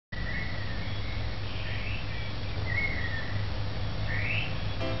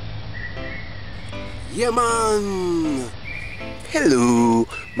Yeah, man! Hello,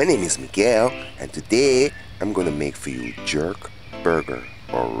 my name is Miguel, and today I'm gonna make for you jerk burger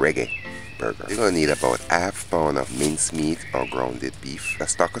or reggae burger. You're gonna need about half pound of mincemeat or grounded beef, a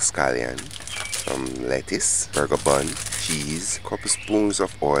stalk of scallion, some lettuce, burger bun, cheese, couple spoons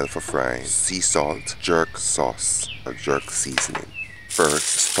of oil for frying, sea salt, jerk sauce or jerk seasoning. First,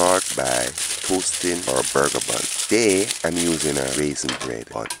 start by toasting our burger bun. Today, I'm using a raisin bread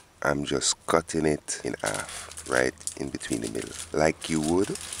bun. I'm just cutting it in half, right in between the middle, like you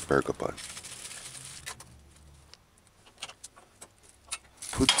would burger bun.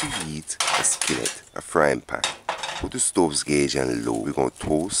 Put to heat a skillet, a frying pan. Put the stove's gauge on low. We're going to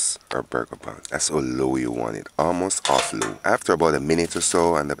toast our burger bun. That's how low you want it, almost off low. After about a minute or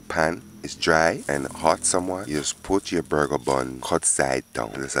so and the pan is dry and hot somewhat, you just put your burger bun cut side down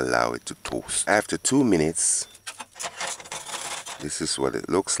and just allow it to toast. After 2 minutes, this is what it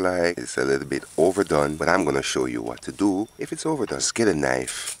looks like. It's a little bit overdone, but I'm going to show you what to do if it's overdone. Just get a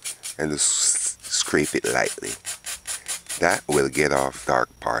knife and just scrape it lightly. That will get off dark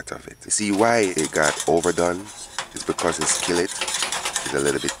part of it. You see why it got overdone? It's because the skillet is a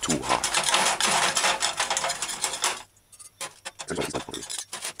little bit too hot.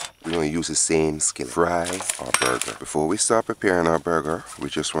 We're going to use the same skillet. Fry our burger. Before we start preparing our burger, we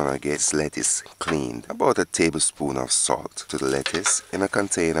just want to get this lettuce cleaned. About a tablespoon of salt to the lettuce. In a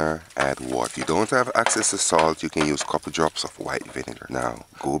container, add water. If you don't have access to salt, you can use a couple drops of white vinegar. Now,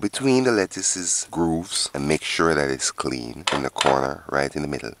 go between the lettuce's grooves and make sure that it's clean in the corner, right in the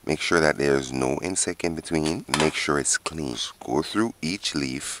middle. Make sure that there's no insect in between. Make sure it's clean. Go through each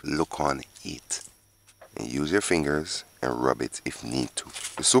leaf, look on it, and use your fingers and rub it if need to.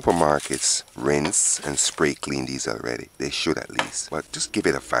 The supermarkets rinse and spray clean these already. They should at least. But just give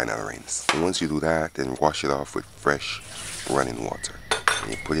it a final rinse. And once you do that, then wash it off with fresh running water.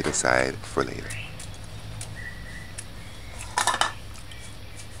 And you put it aside for later.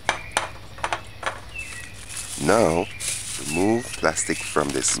 Now, remove plastic from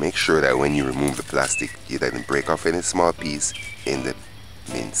this. Make sure that when you remove the plastic, you didn't break off any small piece in the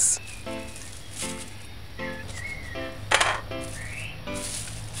mince.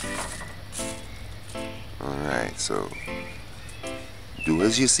 Alright, so do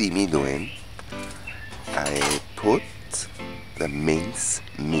as you see me doing. I put the mince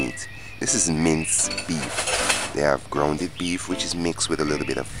meat. This is mince beef. They have grounded beef, which is mixed with a little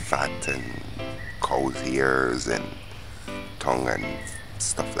bit of fat and cow's ears and tongue and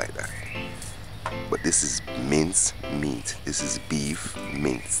stuff like that. But this is mince meat. This is beef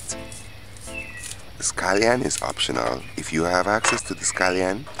minced. The scallion is optional. If you have access to the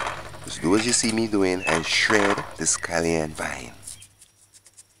scallion, just do as you see me doing and shred the scallion fine.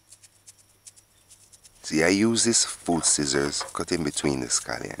 See, I use this food scissors, cut in between the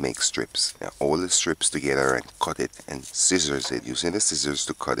scallion, make strips. Now all the strips together and cut it and scissors it, using the scissors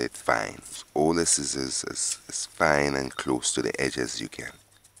to cut it fine. So all the scissors as fine and close to the edge as you can.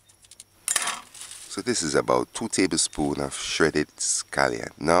 So this is about 2 tablespoons of shredded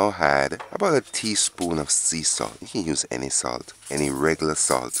scallion. Now add about a teaspoon of sea salt. You can use any salt, any regular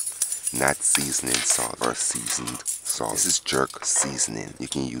salt. Not seasoning salt or seasoned salt. This is jerk seasoning. You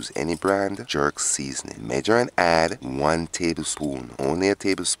can use any brand jerk seasoning. Measure and add 1 tablespoon. Only a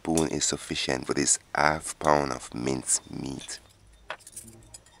tablespoon is sufficient for this half pound of mince meat.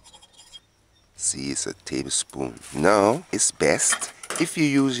 See, it's a tablespoon. Now, it's best if you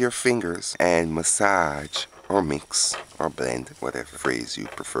use your fingers and massage or mix or blend, whatever phrase you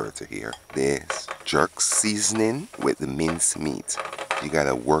prefer to hear, this jerk seasoning with the mince meat. You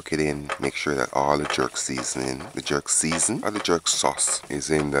gotta work it in, make sure that all the jerk seasoning, the jerk season or the jerk sauce is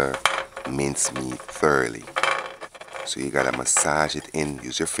in the mince meat thoroughly. So you gotta massage it in,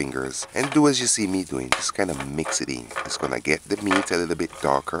 use your fingers, and do as you see me doing. Just kind of mix it in. It's gonna get the meat a little bit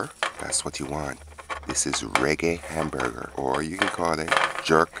darker. That's what you want. This is Reggae hamburger, or you can call it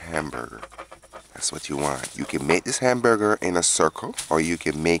jerk hamburger. That's what you want. You can make this hamburger in a circle or you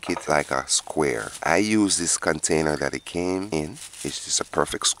can make it like a square. I use this container that it came in. It's just a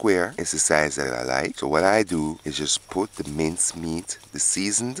perfect square. It's the size that I like. So what I do is just put the mince meat, the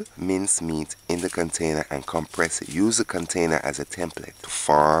seasoned mince meat in the container and compress it. Use the container as a template to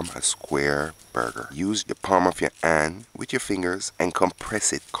form a square burger. Use the palm of your hand with your fingers and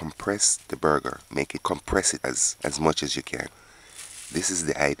compress it. Compress the burger. Make it compress it as much as you can. This is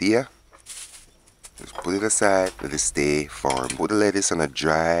the idea. Just put it aside, let it stay firm. Put the lettuce on a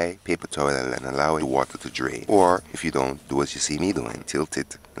dry paper towel and allow the water to drain. Or, if you don't, do as you see me doing. Tilt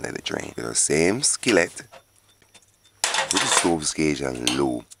it and let it drain. With the same skillet, put the stove's gauge on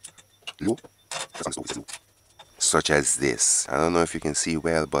low. Low? such as this. I don't know if you can see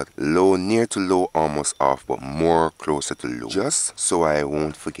well, but low, near to low, almost off, but more closer to low. Just so I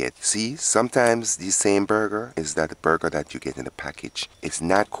won't forget. See, sometimes the same burger is that the burger that you get in the package. It's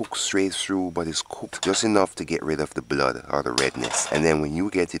not cooked straight through, but it's cooked just enough to get rid of the blood or the redness. And then when you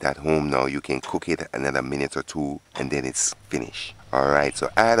get it at home now, you can cook it another minute or two, and then it's finished. Alright, so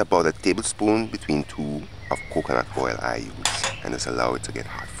add about a tablespoon between 2 of coconut oil I use, and just allow it to get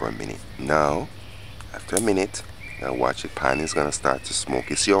hot for a minute. Now, after a minute, now watch the pan is gonna start to smoke.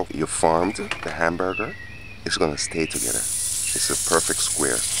 You see how you formed the hamburger? It's gonna stay together. It's a perfect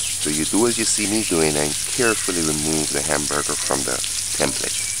square. So you do as you see me doing and carefully remove the hamburger from the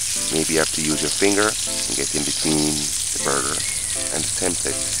template. Maybe you have to use your finger and get in between the burger and the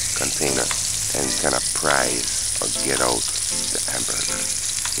template container and kind of prise or get out the hamburger.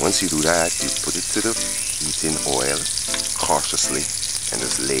 Once you do that, you put it to the heating oil cautiously and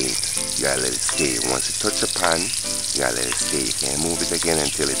just lay it. You gotta let it stay. Once it touches the pan, you gotta let it stay. You can't move it again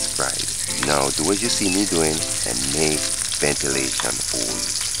until it's fried. Now do what you see me doing and make ventilation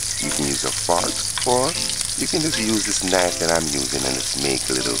holes. You can use a fork or you can just use this knife that I'm using and just make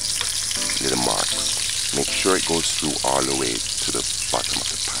little marks. Make sure it goes through all the way to the bottom of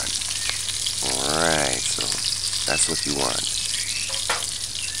the pan. Alright, so that's what you want.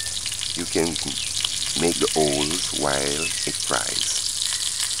 You can make the holes while it fries.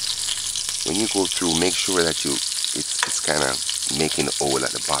 When you go through, make sure that it's kind of making the hole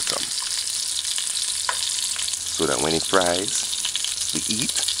at the bottom, so that when it fries, the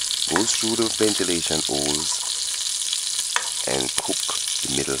heat goes through the ventilation holes and cook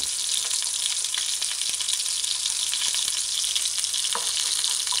the middle.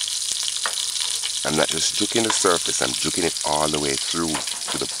 I'm not just juking the surface, I'm juking it all the way through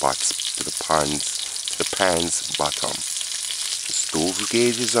to the pots, to the pan's bottom. The stove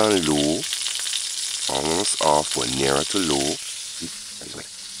gauge is on low, almost off or nearer to low.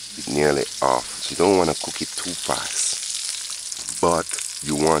 It's nearly off. So you don't want to cook it too fast, but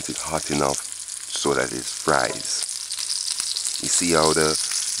you want it hot enough so that it fries. You see how the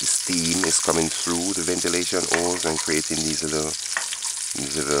steam is coming through the ventilation holes and creating these little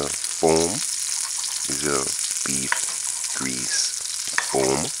foam, these little beef grease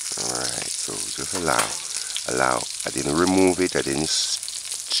foam. Alright, so just allow. I didn't remove it, I didn't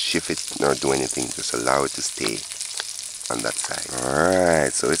shift it nor do anything, just allow it to stay on that side.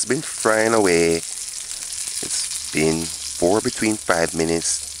 Alright, so it's been frying away. It's been between 5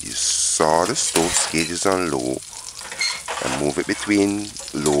 minutes. You saw the stove gauges on low, and move it between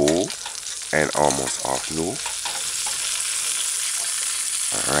low and almost off low.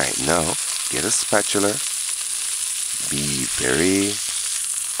 Alright, now get a spatula. Be very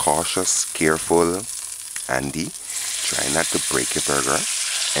cautious, careful, Andy. Try not to break your burger,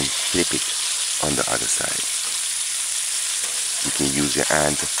 and flip it on the other side. You can use your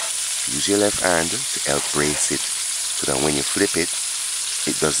hand, use your left hand to help brace it, so that when you flip it,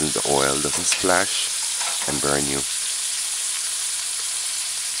 the oil doesn't splash and burn you.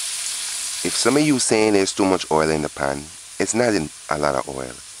 If some of you saying there's too much oil in the pan, it's not a lot of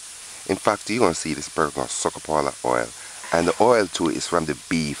oil. In fact, you're going to see this burger going to suck up all the oil. And the oil too is from the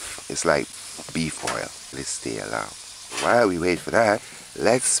beef. It's like beef oil. Let's stay allowed. While we wait for that,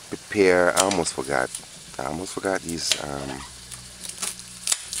 let's prepare. I almost forgot these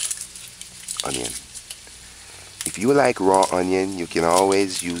onion. If you like raw onion, you can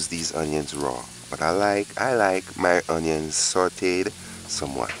always use these onions raw. But I like my onions sauteed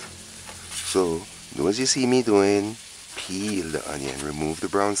somewhat. So do as you see me doing. Peel the onion, remove the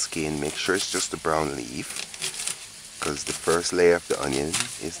brown skin, make sure it's just the brown leaf, because the first layer of the onion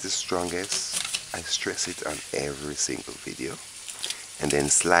is the strongest. I stress it on every single video. And then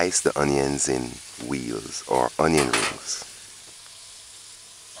slice the onions in wheels or onion rings.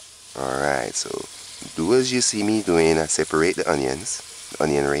 Alright, so do as you see me doing. I separate the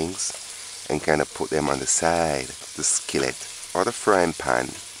onion rings, and kind of put them on the side of the skillet or the frying pan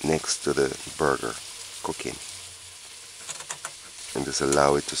next to the burger cooking. And just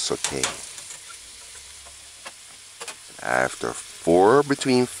allow it to saute. After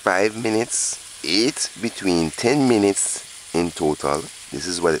between 5 minutes, 8 between 10 minutes in total, this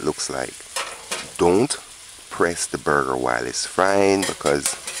is what it looks like. Don't press the burger while it's frying, because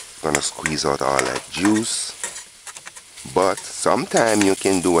it's gonna squeeze out all that juice. But sometimes you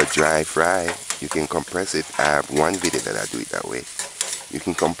can do a dry fry. You can compress it. I have one video that I do it that way. You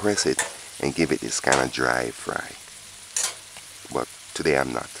can compress it and give it this kind of dry fry. But today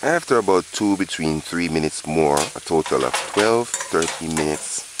I'm not. After about between 3 minutes more, a total of 12-13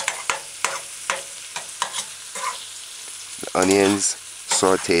 minutes, the onions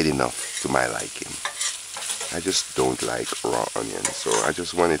sauteed enough to my liking. I just don't like raw onions, so I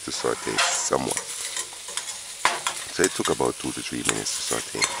just wanted to saute somewhat. So it took about 2 to 3 minutes to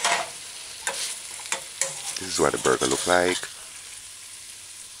saute. This is what the burger look like.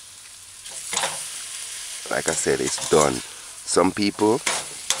 Like I said, it's done. Some people,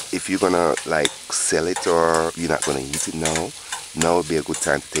 if you're gonna like sell it or you're not gonna eat it now would be a good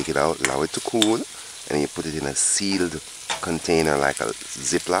time to take it out, allow it to cool, and then you put it in a sealed container like a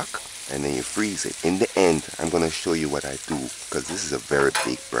Ziploc, and then you freeze it. In the end, I'm gonna show you what I do, because this is a very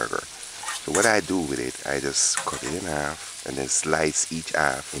big burger. So what I do with it, I just cut it in half and then slice each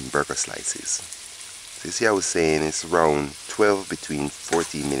half in burger slices. So you see, I was saying it's around 12 between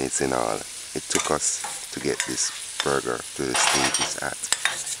 14 minutes in all. It took us to get this burger to the stage it's at.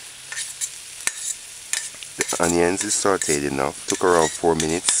 The onions is sauteed enough. Took around 4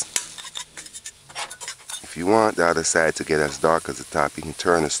 minutes. If you want the other side to get as dark as the top, you can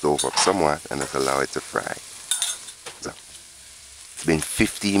turn the stove up somewhat and just allow it to fry. So, it's been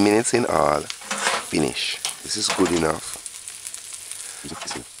 15 minutes in all. Finish. This is good enough.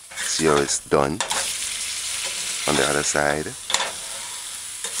 See how it's done on the other side.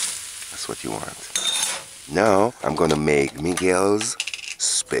 That's what you want. Now I'm gonna make Miguel's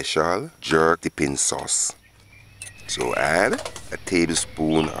special jerk dipping sauce. So add a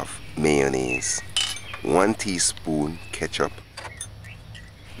tablespoon of mayonnaise, 1 teaspoon ketchup.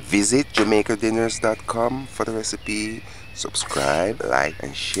 Visit JamaicaDinners.com for the recipe. Subscribe, like,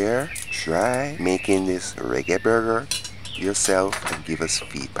 and share. Try making this reggae burger yourself and give us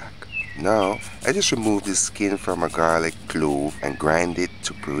feedback. Now, I just removed the skin from a garlic clove and grind it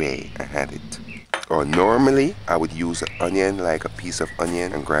to puree and add it. Or normally, I would use an onion, like a piece of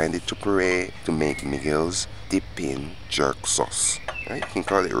onion, and grind it to puree to make Miguel's dipping jerk sauce. Right? You can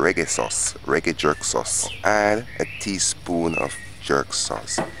call it reggae sauce, reggae jerk sauce. Add a teaspoon of jerk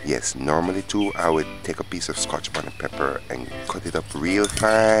sauce. Yes, normally too, I would take a piece of Scotch bonnet pepper and cut it up real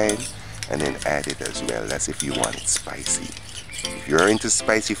fine and then add it as well. That's if you want it spicy. If you're into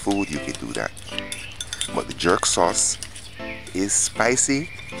spicy food, you can do that. But the jerk sauce is spicy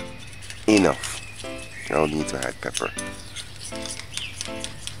enough. You don't need to add pepper.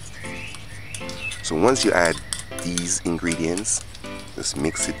 So once you add these ingredients, just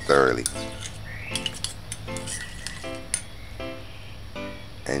mix it thoroughly.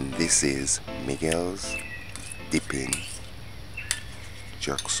 And this is Miguel's dipping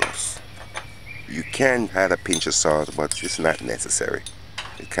jerk sauce. You can add a pinch of salt, but it's not necessary.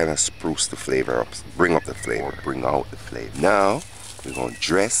 It kind of spruce the flavor up, bring up the flavor, bring out the flavor. Now, we're going to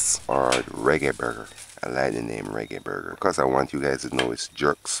dress our reggae burger. I like the name reggae burger because I want you guys to know it's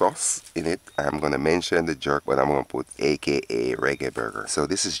jerk sauce in it. I'm going to mention the jerk, but I'm going to put AKA reggae burger. So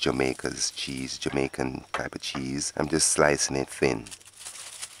this is Jamaica's cheese, Jamaican type of cheese. I'm just slicing it thin.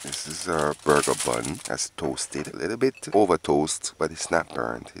 This is our burger bun that's toasted. A little bit over toast, but it's not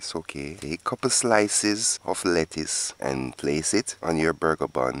burnt. It's okay. Take a couple slices of lettuce and place it on your burger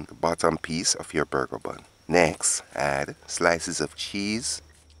bun, the bottom piece of your burger bun. Next, add slices of cheese.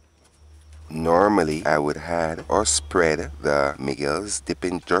 Normally, I would add or spread the Miguel's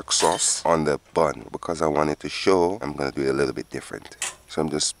dipping jerk sauce on the bun. Because I wanted to show, I'm going to do it a little bit different. So I'm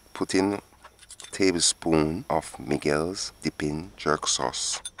just putting a tablespoon of Miguel's dipping jerk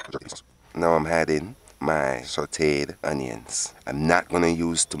sauce. Now I'm adding my sauteed onions. I'm not going to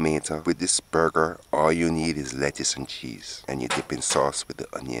use tomato. With this burger, all you need is lettuce and cheese. And you dip in sauce with the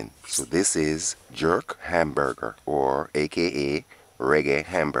onion. So this is jerk hamburger, or AKA reggae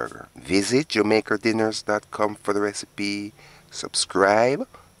hamburger. Visit JamaicaDinners.com for the recipe. Subscribe,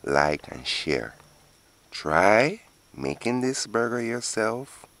 like, and share. Try making this burger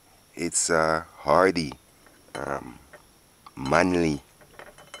yourself. It's a hearty, manly,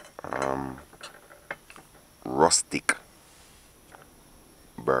 rustic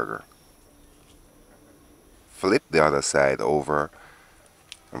burger. Flip the other side over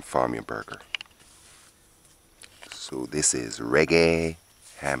and form your burger. So this is reggae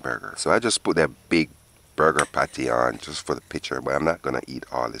hamburger. So I just put that big burger patty on just for the picture, but I'm not gonna eat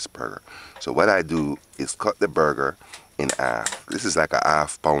all this burger. So what I do is cut the burger in half. This is like a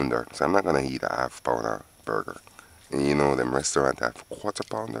half pounder, so I'm not gonna eat a half pounder burger. And you know them restaurants have quarter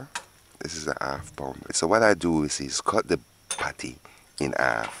pounder. This is a half pounder. So what I do is cut the patty in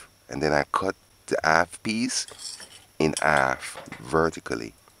half, and then I cut the half piece in half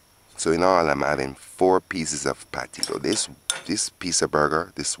vertically. So in all, I'm having 4 pieces of patty. So this piece of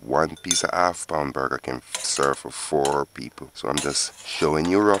burger, this 1 piece of half-pound burger can serve for 4 people. So I'm just showing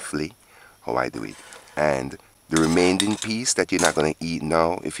you roughly how I do it. And the remaining piece that you're not going to eat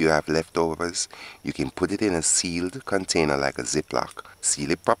now, if you have leftovers, you can put it in a sealed container like a Ziploc. Seal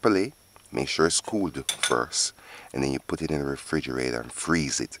it properly Make sure it's cooled first, and then you put it in the refrigerator and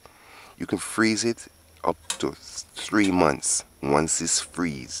freeze it. You can freeze it up to 3 months once it's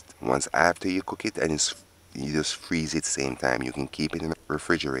freezed. Once after you cook it and you just freeze it same time, you can keep it in the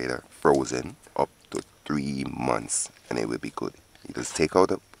refrigerator frozen up to 3 months and it will be good. You just take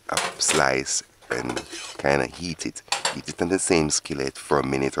out a slice and kind of heat it. Heat it in the same skillet for a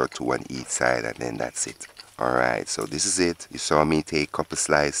minute or two on each side, and then that's it. Alright, so this is it. You saw me take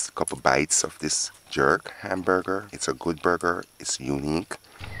a couple bites of this jerk hamburger. It's a good burger. It's unique.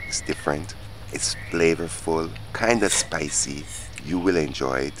 It's different. It's flavorful, kind of spicy. You will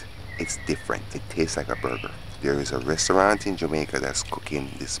enjoy it. It's different. It tastes like a burger. There is a restaurant in Jamaica that's cooking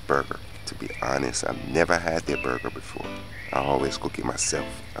this burger. To be honest, I've never had their burger before. I always cook it myself.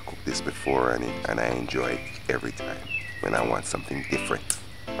 I cooked this before and I enjoy it every time when I want something different.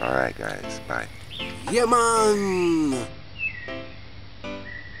 Alright guys, bye. Yeah man!